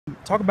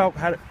talk about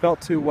how it felt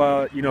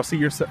to,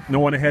 see no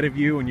one ahead of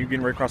you and you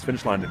getting right across the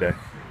finish line today.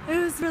 It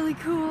was really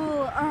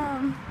cool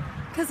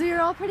because we were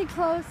all pretty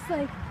close,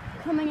 like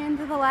coming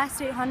into the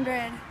last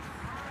 800,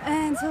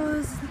 and so it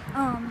was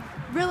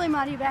really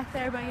muddy back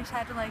there, but you just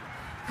had to like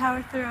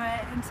power through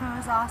it, and so it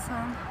was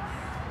awesome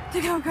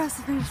to go across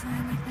the finish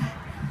line like that.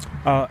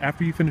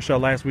 After you finished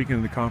last weekend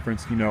in the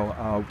conference,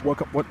 what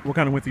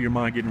kind of went through your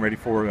mind getting ready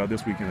for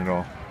this weekend at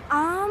all?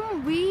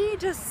 We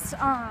just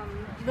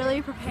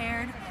really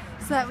prepared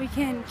so that we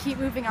can keep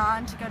moving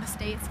on to go to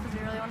states, because we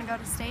really want to go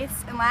to states.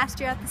 And last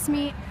year at this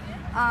meet,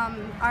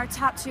 our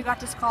top 2 got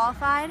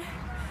disqualified,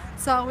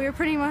 so we were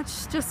pretty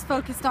much just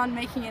focused on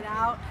making it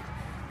out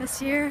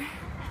this year.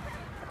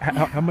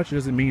 How much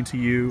does it mean to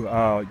you,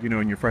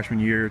 in your freshman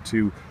year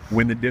to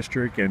win the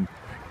district? And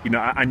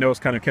I know it's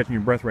kind of catching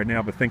your breath right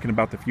now, but thinking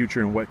about the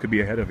future and what could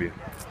be ahead of you.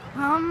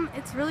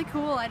 It's really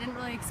cool. I didn't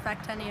really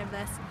expect any of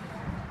this,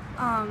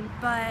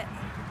 but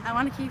I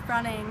want to keep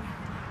running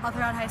all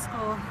throughout high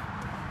school,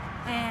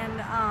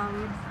 and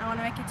I want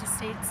to make it to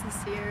states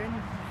this year and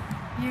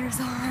years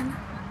on.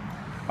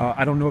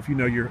 I don't know if you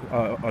know your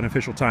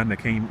unofficial time that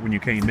came when you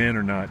came in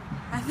or not.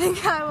 I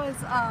think I was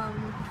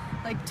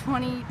like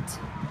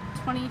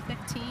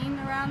 2015,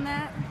 around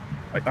that.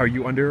 Are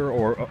you under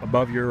or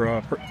above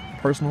your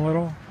personal at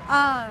all?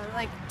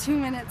 Like 2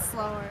 minutes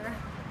slower.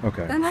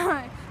 Okay.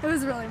 It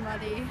was really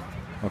muddy.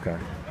 Okay.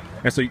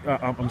 And so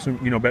I'm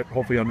assuming,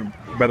 hopefully under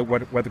better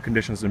weather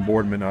conditions in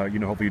Boardman,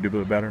 hopefully you do a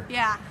little better.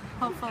 Yeah,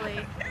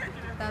 hopefully.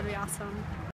 That'd be awesome.